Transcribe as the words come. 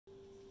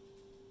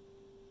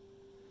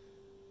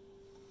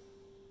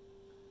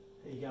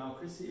How you going?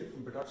 Chris here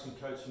from Production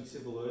Coaching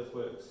Civil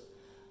Earthworks.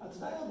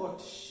 Today I'd like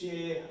to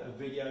share a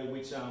video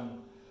which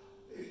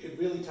it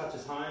really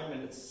touches home,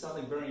 and it's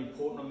something very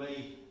important to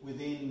me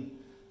within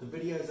the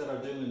videos that I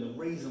do and the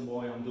reason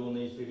why I'm doing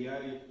these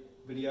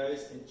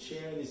videos and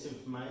sharing this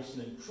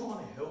information and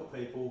trying to help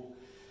people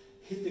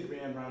hit the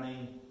ground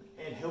running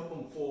and help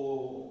them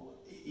for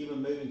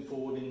even moving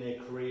forward in their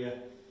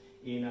career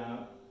in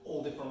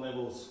all different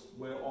levels,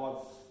 where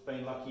I've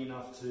been lucky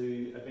enough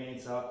to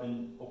advance up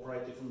and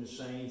operate different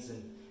machines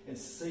and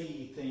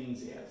see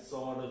things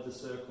outside of the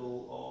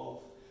circle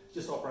of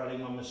just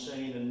operating my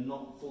machine and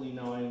not fully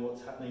knowing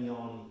what's happening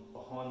on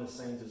behind the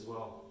scenes as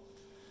well.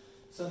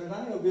 So today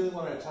I really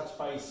want to touch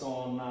base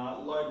on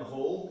load and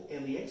haul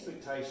and the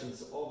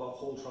expectations of a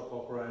haul truck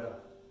operator.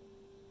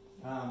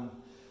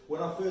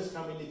 When I first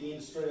came into the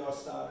industry, I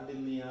started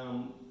in the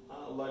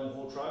load and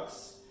haul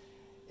trucks,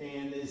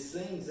 and there's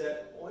things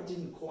that I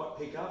didn't quite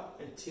pick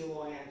up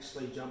until I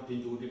actually jumped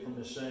into a different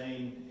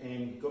machine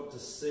and got to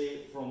see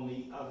it from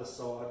the other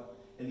side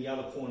and the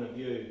other point of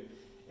view.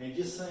 And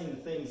just seeing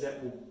things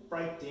that will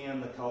break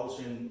down the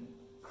culture and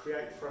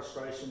create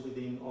frustration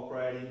within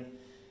operating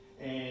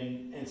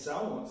and so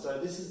on. So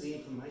this is the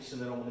information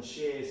that I want to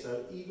share.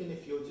 So even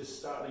if you're just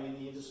starting in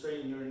the industry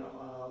and you're in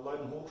a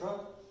load and haul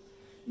truck,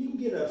 you can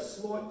get a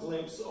slight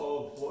glimpse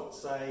of what,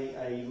 say,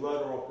 a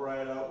loader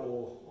operator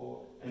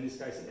or in this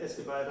case an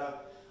excavator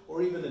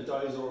or even a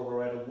dozer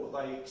operator,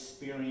 what they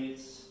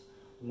experience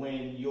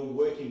when you're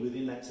working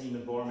within that team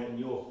environment and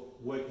you're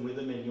working with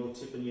them and you're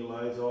tipping your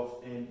loads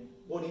off, and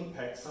what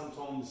impact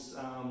sometimes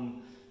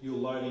your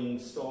loading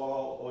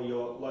style or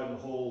your load and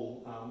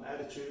haul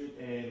attitude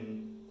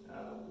and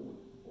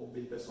or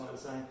be the best way of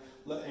saying,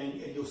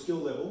 and your skill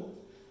level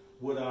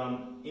would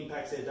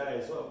impact their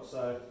day as well.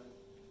 So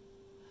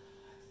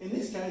in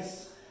this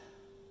case,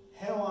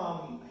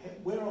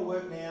 where I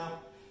work now,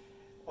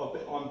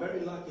 I'm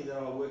very lucky that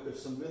I work with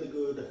some really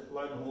good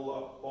load and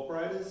haul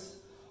operators.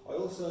 I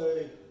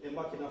also am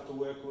lucky enough to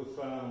work with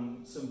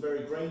some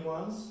very green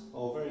ones,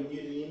 or very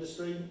new to the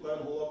industry load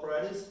and haul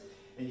operators,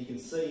 and you can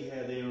see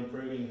how they're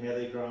improving, how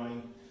they're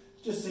growing,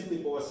 just simply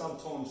by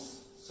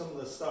sometimes some of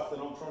the stuff that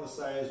I'm trying to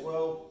say as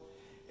well,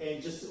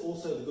 and just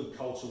also the good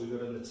culture we've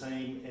got in the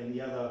team and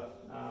the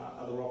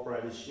other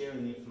operators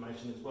sharing the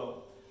information as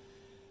well.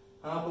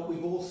 But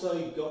we've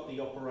also got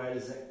the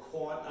operators that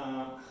quite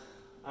aren't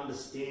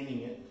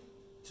understanding it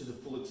to the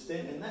full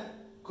extent, and that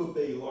could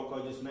be, like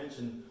I just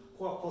mentioned,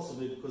 quite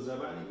possibly because they've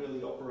only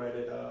really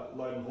operated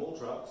load and haul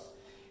trucks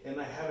and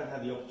they haven't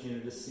had the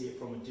opportunity to see it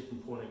from a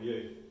different point of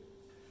view.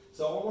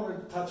 So I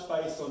wanted to touch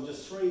base on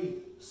just three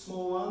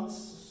small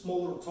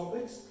little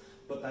topics,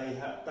 but they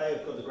have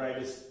got the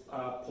greatest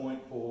point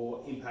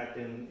for impact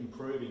and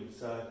improving.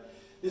 So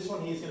this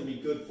one here is going to be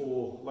good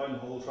for load and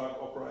haul truck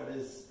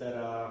operators that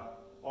are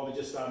either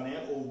just starting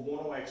out or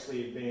want to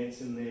actually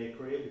advance in their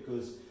career,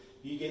 because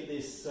you get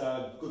this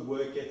good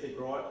work ethic,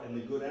 right, and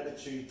the good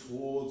attitude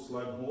towards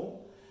load and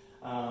haul.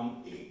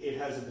 It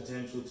has the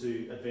potential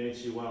to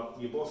advance you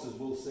up. Your bosses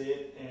will see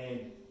it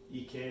and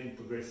you can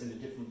progress into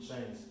different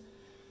machines.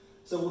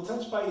 So we'll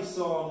touch base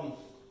on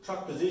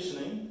truck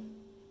positioning.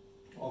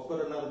 I've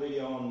got another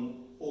video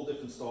on all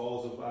different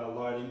styles of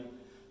loading,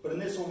 but in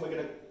this one we're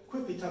going to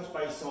quickly touch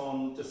base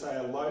on, just say,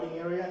 a loading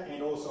area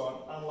and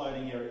also an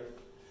unloading area.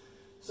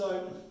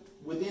 So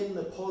within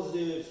the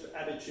positive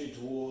attitude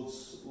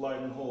towards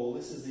load and haul,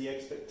 this is the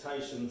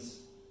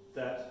expectations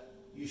that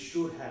you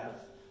should have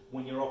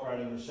when you're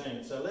operating a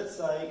machine. So let's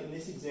say in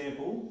this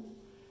example,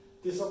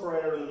 this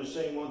operator in the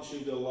machine wants you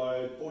to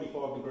load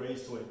 45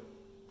 degrees to him.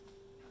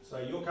 So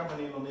you're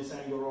coming in on this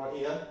angle right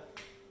here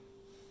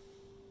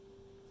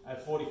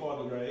at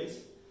 45 degrees.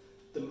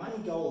 The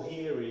main goal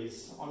here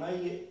is, I know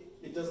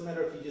it doesn't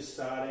matter if you're just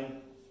starting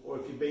or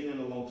if you've been in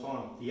a long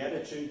time, the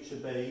attitude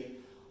should be,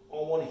 I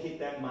want to hit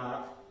that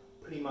mark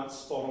pretty much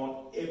spot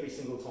on every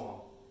single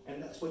time,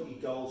 and that's what your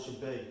goal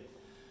should be.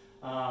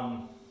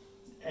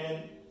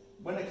 And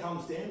when it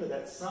comes down to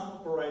that, some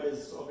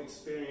operators I've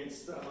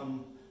experienced,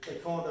 they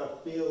kind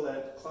of feel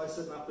that close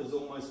enough is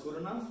almost good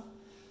enough.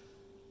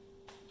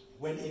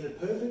 When in a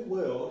perfect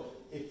world,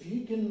 if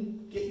you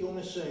can get your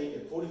machine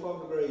at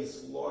 45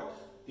 degrees like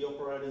the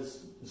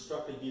operators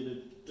instructed you to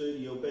do to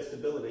your best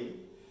ability,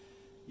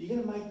 you're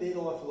going to make their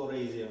life a lot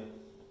easier.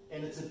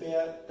 And it's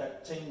about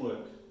that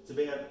teamwork. It's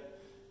about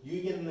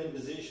you getting in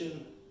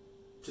position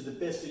to the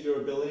best of your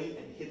ability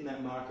and hitting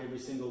that mark every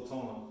single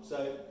time.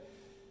 So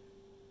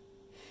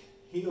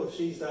he or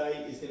she's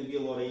day is going to be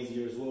a lot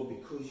easier as well,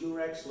 because you're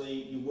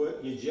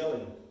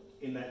gelling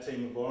in that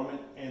team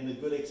environment, and the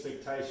good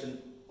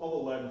expectation of a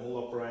load and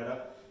haul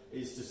operator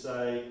is to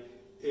say,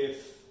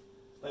 if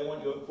they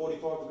want you at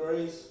 45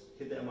 degrees,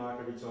 hit that mark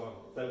every time.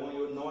 If they want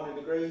you at 90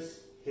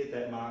 degrees, hit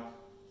that mark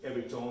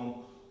every time,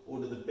 or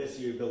to the best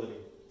of your ability.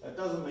 That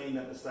doesn't mean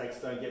that mistakes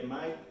don't get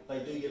made. They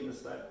do get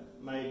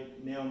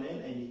made now and then,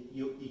 and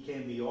you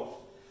can be off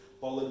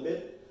by a little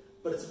bit,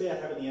 but it's about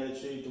having the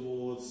attitude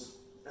towards,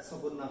 that's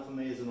not good enough for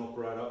me as an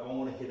operator, I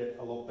want to hit it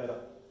a lot better.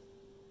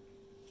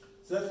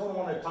 So that's what I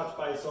want to touch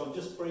base on,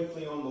 just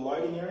briefly on the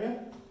loading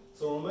area.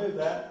 So we'll remove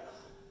that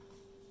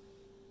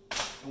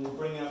and we'll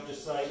bring up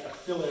just say a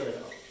fill area.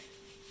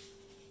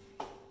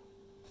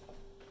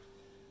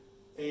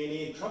 And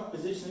in truck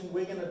positioning,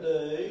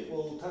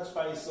 we'll touch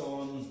base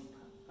on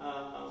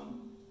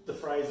the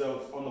phrase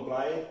of on the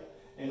blade,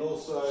 and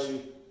also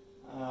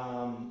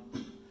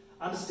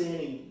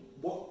understanding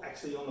what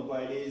actually on the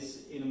blade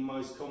is in the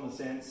most common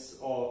sense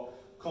or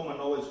common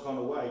knowledge kind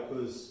of way.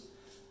 Because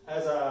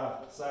as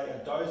say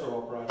a dozer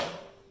operator,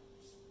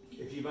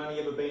 if you've only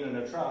ever been in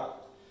a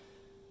truck,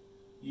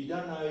 you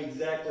don't know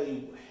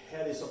exactly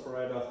how this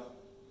operator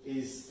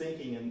is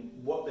thinking and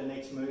what the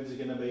next moves are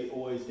going to be,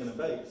 always going to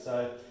be.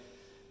 So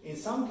in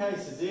some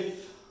cases,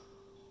 if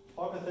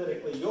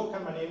hypothetically you're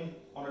coming in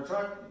on a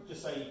truck,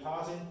 just say you're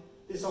passing,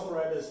 this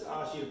operator's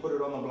asked you to put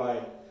it on the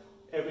blade.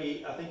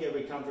 I think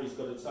every country's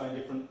got its own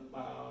different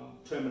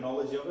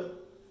terminology of it,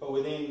 but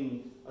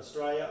within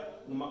Australia,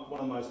 one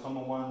of the most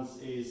common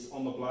ones is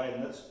on the blade,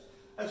 and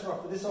that's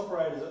right. For this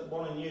operator's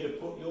wanting you to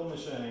put your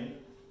machine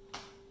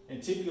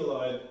and tip your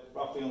load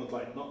roughly on the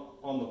blade, not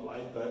on the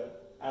blade,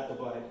 but at the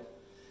blade.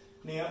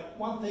 Now,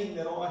 one thing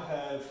that I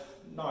have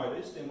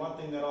noticed, and one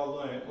thing that I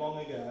learned long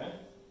ago,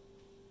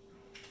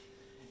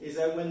 is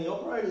that when the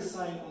operator is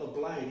saying on the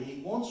blade,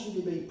 he wants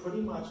you to be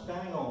pretty much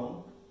bang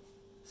on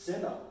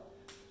centre,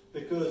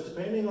 because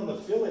depending on the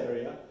fill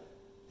area,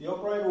 the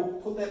operator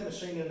will put that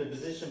machine in a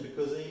position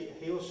because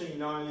he or she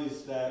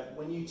knows that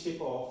when you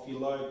tip off, your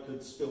load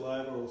could spill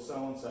over or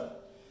so and so.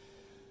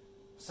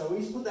 So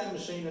he's put that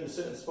machine in a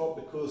certain spot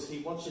because he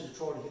wants you to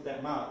try to hit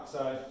that mark.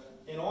 So,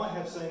 and I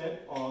have seen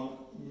it on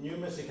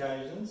numerous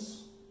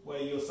occasions where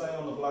you'll say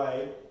on the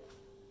blade,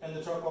 and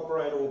the truck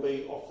operator will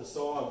be off the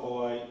side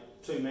by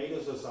 2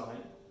 metres or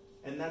something,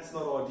 and that's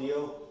not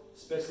ideal,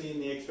 especially in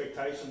the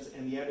expectations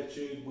and the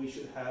attitude we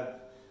should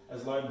have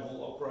as load and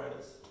haul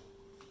operators.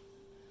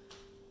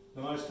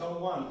 The most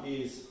common one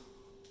is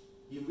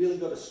you really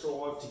got to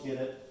strive to get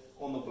it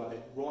on the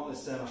blade, right in the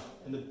centre.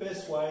 And the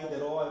best way that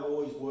I've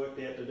always worked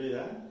out to do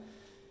that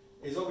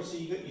is, obviously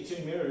you've got your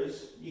 2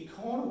 mirrors, you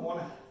kind of want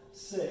to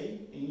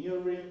see in your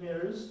rear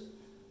mirrors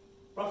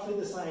roughly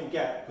the same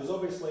gap, because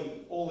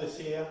obviously all this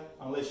here,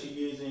 unless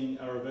you're using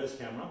a reverse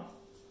camera,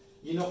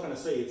 you're not going to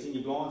see, it's in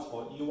your blind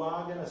spot. You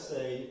are going to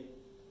see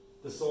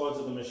the sides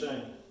of the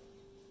machine.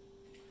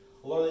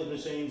 A lot of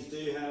these machines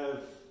do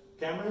have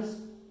cameras,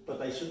 but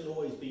they shouldn't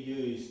always be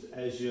used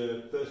as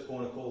your first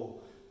point of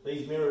call.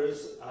 These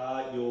mirrors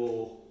are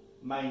your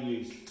main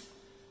use.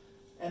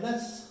 And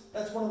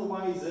that's one of the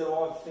ways that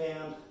I've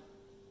found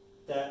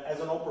that as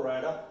an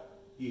operator,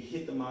 you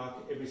hit the mark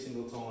every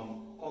single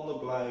time on the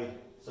blade.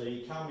 So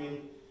you come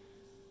in,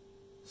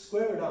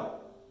 square it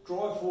up,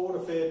 drive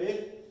forward a fair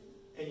bit,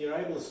 and you're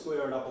able to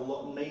square it up a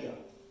lot neater.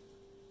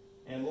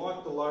 And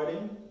like the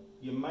loading,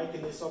 you're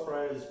making this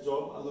operator's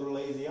job a little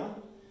easier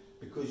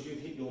because you've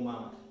hit your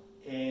mark.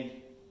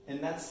 And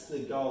that's the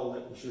goal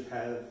that we should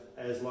have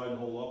as load and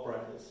haul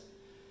operators.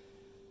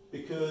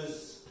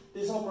 Because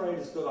this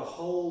operator's got a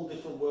whole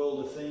different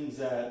world of things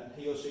that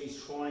he or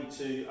she's trying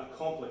to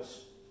accomplish.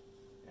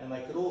 And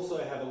they could also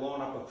have a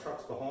lineup of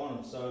trucks behind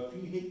them. So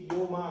if you hit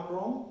your mark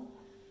wrong,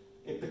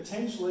 it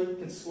potentially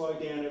can slow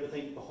down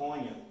everything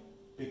behind you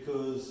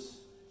because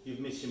you've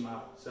missed your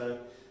mark. So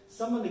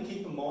something to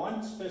keep in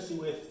mind, especially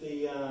with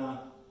the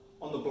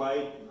on the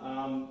blade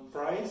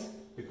phrase,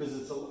 because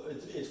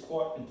it's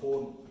quite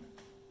important.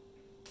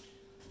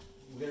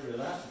 We'll get rid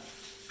of that.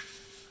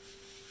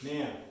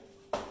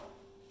 Now,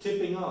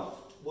 tipping off.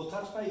 We'll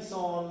touch base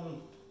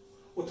on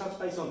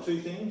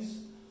 2 things.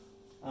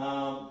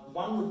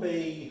 One would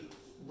be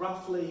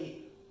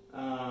roughly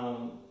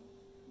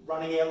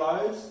running our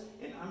loads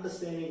and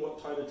understanding what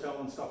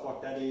toe-to-toe and stuff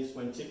like that is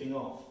when tipping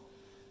off.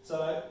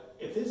 So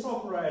if this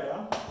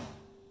operator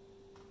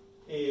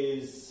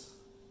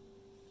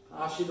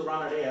asks you to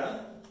run it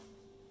out,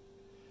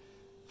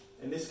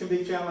 and this can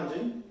be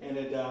challenging, and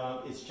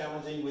it's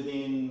challenging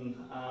within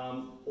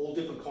all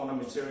different kind of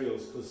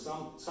materials, because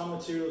some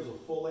materials will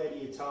fall out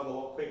of your tub a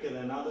lot quicker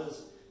than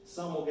others.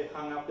 Some will get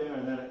hung up there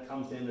and then it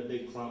comes down to a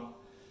big clump.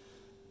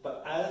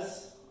 But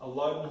as a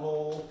load and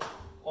haul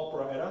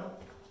operator,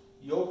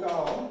 your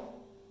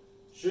goal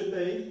should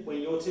be,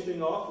 when you're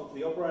tipping off, if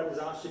the operator's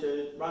asked you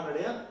to run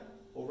it out,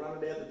 or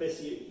run it out the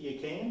best you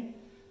can,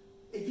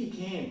 if you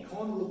can,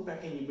 kind of look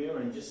back in your mirror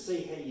and just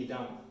see how you've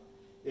done.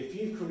 If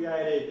you've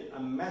created a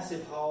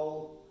massive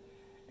hole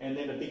and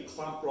then a big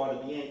clump right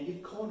at the end,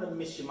 you've kind of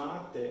missed your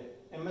mark there.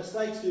 And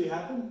mistakes do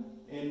happen,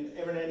 and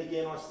every now and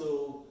again I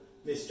still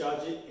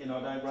misjudge it and I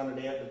don't run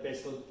it out the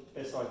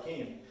best I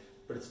can.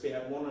 But it's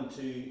about wanting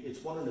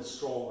to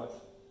strive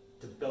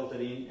to belt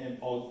it in and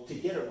to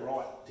get it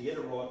right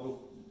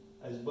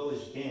as well as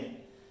you can.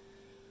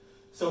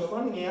 So if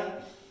running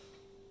out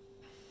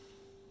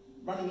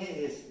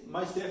is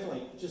most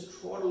definitely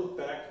just try to look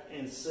back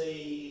and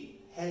see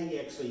how you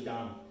actually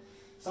done.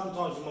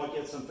 Sometimes you might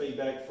get some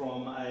feedback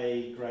from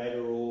a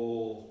grader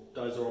or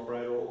dozer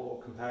operator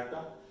or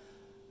compactor,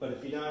 but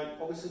if you don't,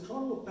 obviously try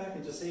to look back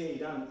and just see how you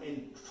done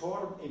and try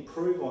to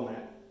improve on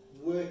that.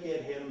 Work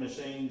out how the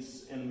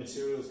machines and the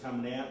materials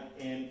coming out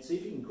and see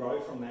if you can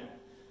grow from that.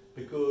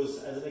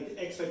 because as an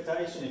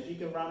expectation, if you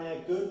can run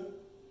out good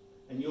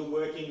and you're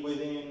working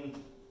within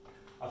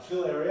a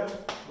fill area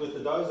with the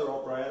dozer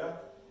operator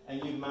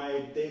and you've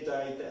made their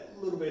day that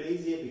little bit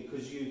easier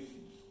because you've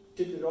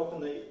tipped it off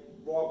in the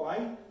right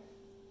way,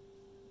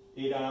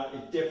 it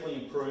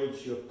definitely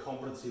improves your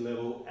competency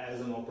level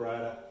as an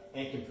operator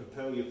and can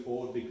propel you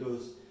forward,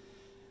 because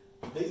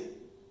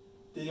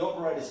the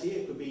operators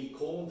here could be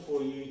calling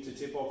for you to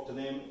tip off to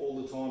them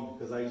all the time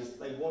because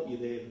they want you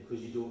there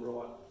because you do it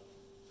right.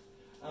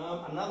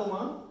 Another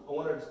one I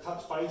wanted to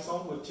touch base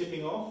on with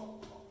tipping off,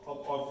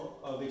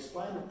 I've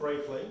explained it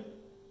briefly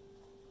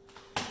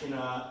in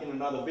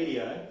another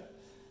video,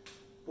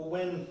 but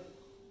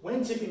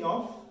when tipping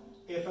off,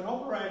 if an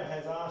operator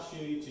has asked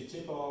you to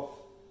tip off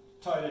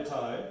toe to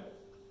toe,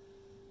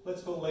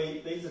 let's call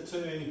these are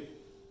two,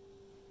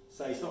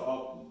 say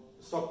stockpiles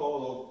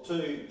or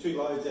two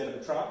loads out of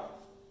a truck.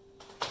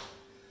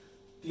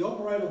 The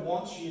operator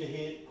wants you to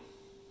hit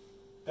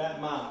that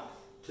mark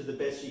to the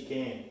best you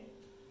can,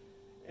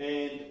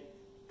 and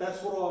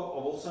that's what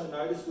I've also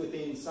noticed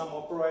within some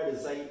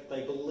operators.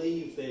 They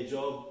believe their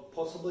job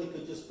possibly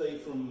could just be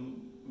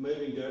from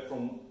moving dirt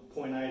from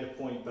point A to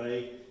point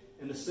B,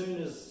 and as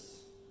soon as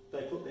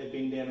they put their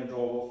bin down and drive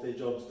off, their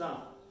job's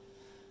done.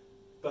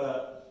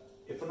 But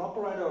if an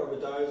operator of a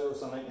dozer or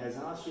something has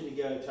asked you to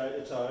go toe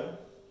to toe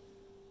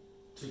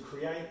to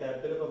create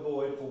that bit of a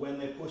void for when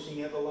they're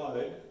pushing out the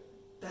load,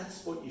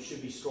 that's what you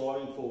should be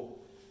striving for.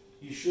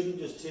 You shouldn't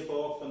just tip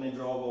off and then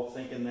drive off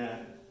thinking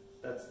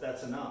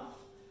that's enough.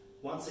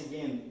 Once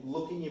again,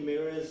 look in your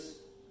mirrors.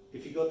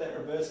 If you've got that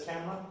reverse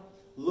camera,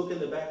 look in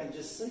the back and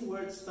just see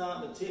where it's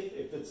starting to tip.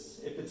 If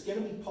it's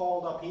going to be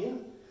piled up here,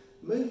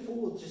 move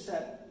forward just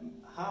that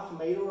half a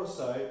metre or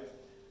so,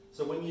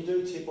 so when you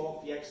do tip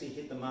off, you actually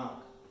hit the mark.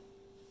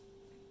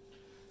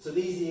 So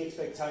these are the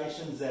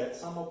expectations that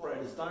some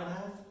operators don't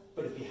have,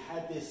 but if you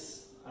had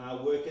this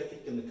work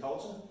ethic and the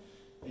culture,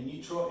 and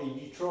you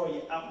try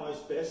your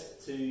utmost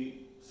best to,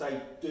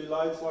 say, do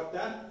loads like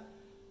that,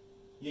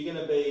 you're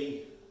going to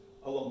be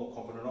a lot more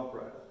competent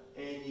operator,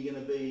 and you're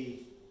going to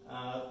be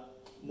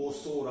more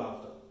sought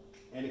after,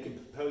 and it can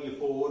propel you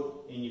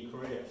forward in your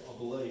career, I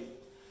believe.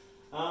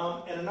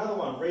 And another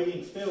one,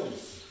 reading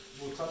fills.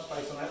 We'll touch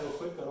base on that real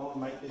quick. I don't want to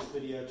make this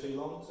video too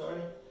long,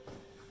 sorry.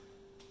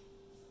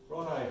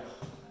 Righto,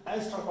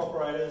 as truck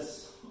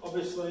operators,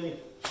 obviously,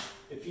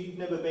 if you've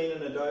never been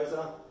in a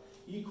dozer,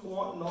 you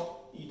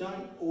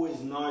don't always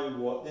know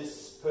what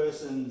this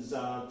person's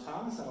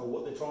tasks are or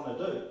what they're trying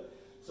to do.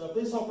 So if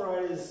this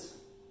operator's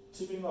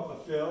tipping off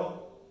a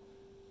fill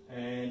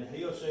and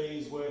he or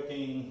she's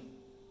working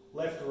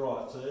left to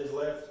right, so there's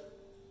left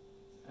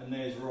and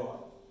there's right.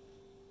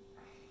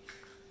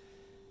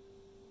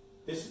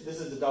 This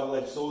is a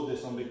double-edged sword,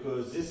 this one,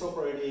 because this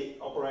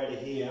operator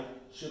here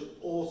should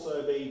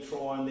also be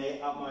trying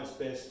their utmost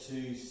best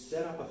to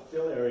set up a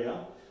fill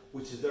area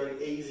which is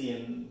very easy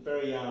and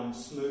very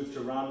smooth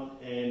to run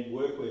and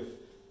work with,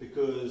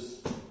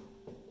 because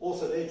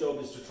also their job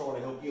is to try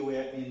to help you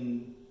out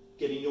in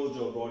getting your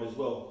job right as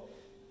well.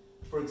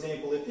 For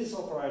example, if this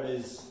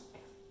operator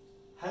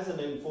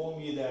hasn't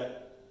informed you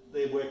that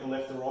they're working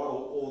left to right,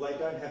 or they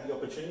don't have the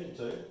opportunity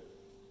to,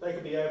 they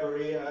could be over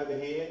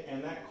here,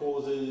 and that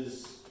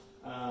causes,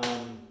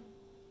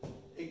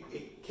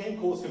 it can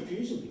cause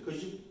confusion,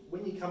 because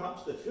when you come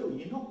up to the fill,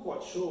 you're not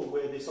quite sure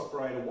where this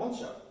operator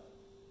wants you.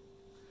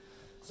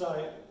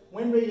 So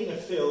when reading a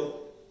fill,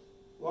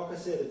 like I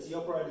said, it's the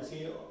operator's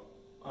here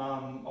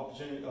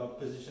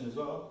position as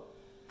well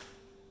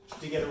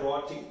to get it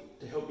right,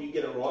 to help you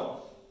get it right.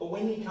 But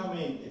when you come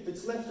in, if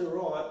it's left to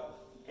right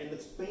and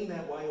it's been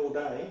that way all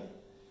day,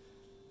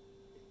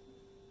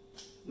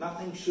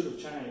 nothing should have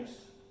changed.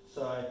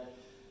 So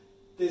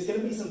there's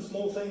going to be some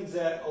small things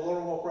that a lot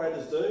of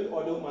operators do.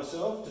 I do it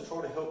myself to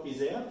try to help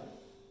you out.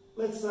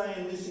 Let's say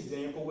in this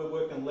example we're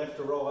working left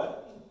to right,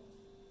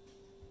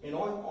 and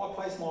I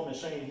place my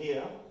machine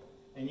here,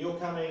 and you're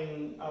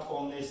coming up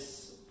on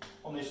this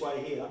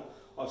way here.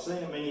 I've seen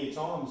it many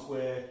times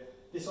where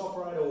this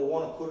operator will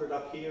want to put it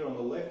up here on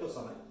the left or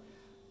something.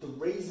 The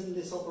reason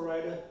this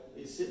operator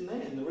is sitting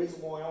there, and the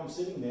reason why I'm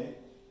sitting there,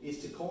 is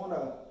to kind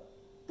of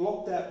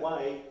block that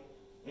way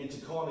and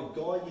to kind of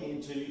guide you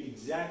into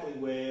exactly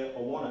where I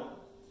want it.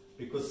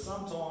 Because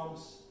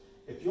sometimes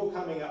if you're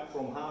coming up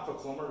from half a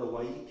kilometre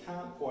away, you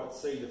can't quite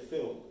see the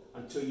fill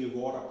until you're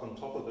right up on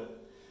top of it.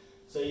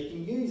 So you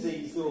can use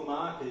these little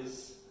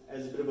markers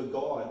as a bit of a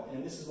guide,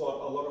 and this is what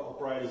a lot of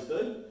operators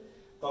do.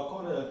 They'll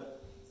kind of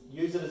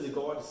use it as a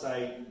guide to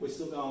say, we're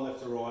still going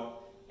left to right,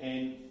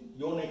 and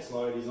your next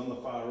load is on the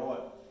far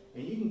right.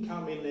 And you can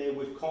come in there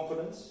with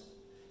confidence,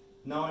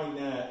 knowing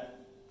that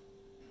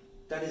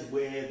that is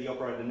where the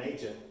operator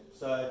needs you.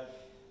 So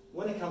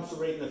when it comes to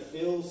reading the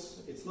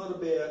fills, it's not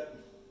about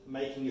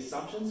making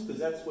assumptions,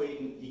 because that's where you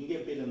can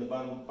get bit in the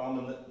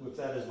bum with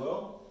that as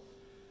well,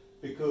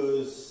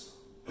 because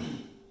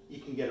you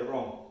can get it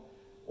wrong,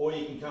 or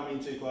you can come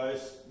in too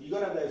close. You've got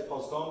to have those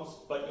pos-coms,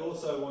 but you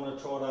also want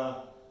to try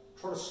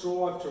to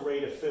strive to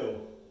read a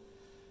fill.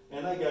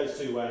 And that goes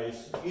two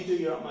ways. You do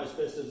your utmost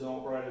best as an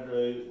operator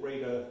to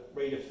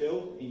read a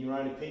fill, in your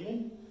own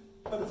opinion,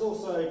 but it's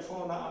also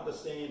trying to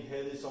understand how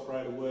this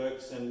operator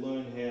works and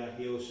learn how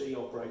he or she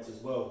operates as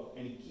well.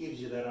 And it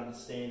gives you that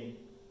understanding.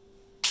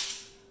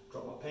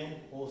 Drop my pen,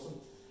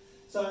 awesome.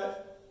 So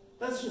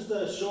that's just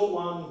a short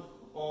one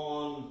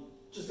on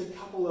just a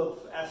couple of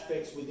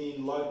aspects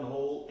within load and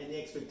haul and the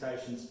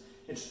expectations,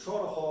 and to try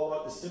to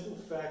highlight the simple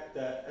fact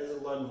that as a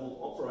load and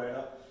haul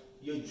operator,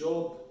 your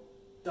job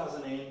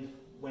doesn't end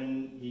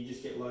when you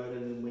just get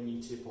loaded and when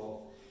you tip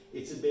off.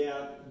 It's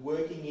about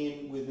working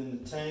in within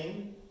the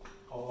team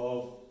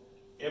of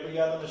every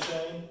other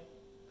machine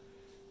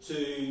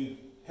to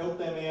help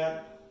them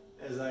out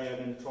as they are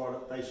going to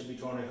they should be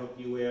trying to help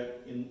you out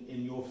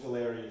in your fill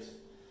areas.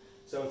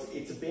 So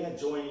it's about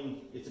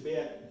joining, it's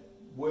about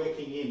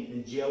working in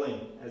and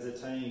gelling as a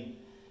team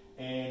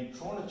and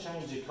trying to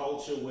change a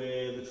culture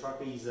where the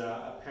truckies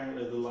are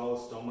apparently the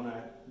lowest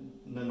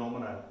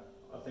denominator.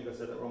 I think I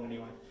said that wrong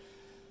anyway.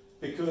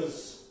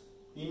 Because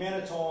the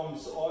amount of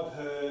times I've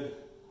heard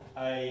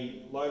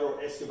a loader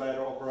or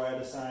excavator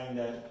operator saying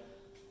that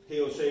he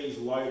or she's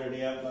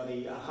loaded out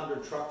bloody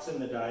 100 trucks in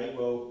the day,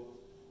 well,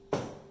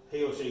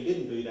 he or she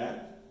didn't do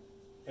that.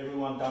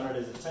 Everyone done it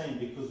as a team,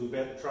 because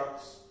without the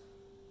trucks,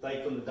 they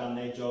couldn't have done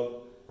their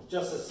job.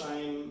 Just the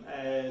same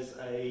as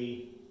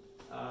a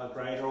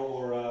grader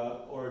or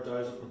a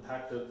dozer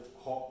compactor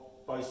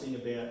boasting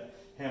about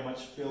how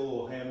much fill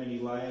or how many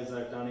layers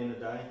they've done in a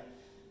day.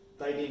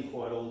 They didn't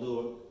quite all do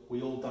it.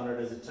 We all done it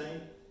as a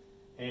team,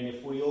 and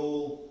if we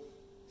all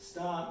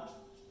start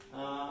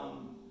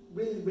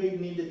really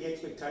reading into the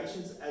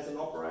expectations as an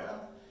operator,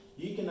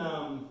 you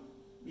can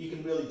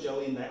really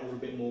gel in that a little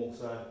bit more.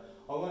 So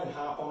I won't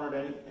harp on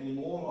it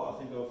anymore. I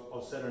think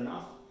I've said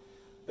enough.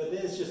 But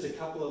there's just a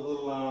couple of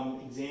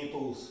little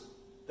examples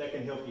that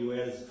can help you out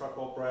as a truck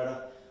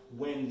operator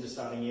when just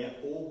starting out,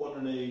 or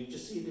wanting to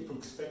just see a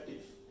different perspective,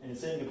 and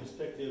seeing a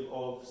perspective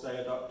of, say,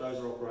 a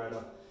dozer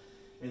operator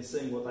and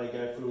seeing what they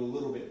go through a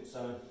little bit.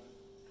 So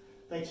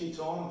thanks for your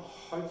time.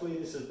 Hopefully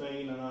this has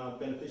been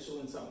beneficial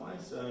in some way,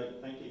 so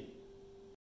thank you.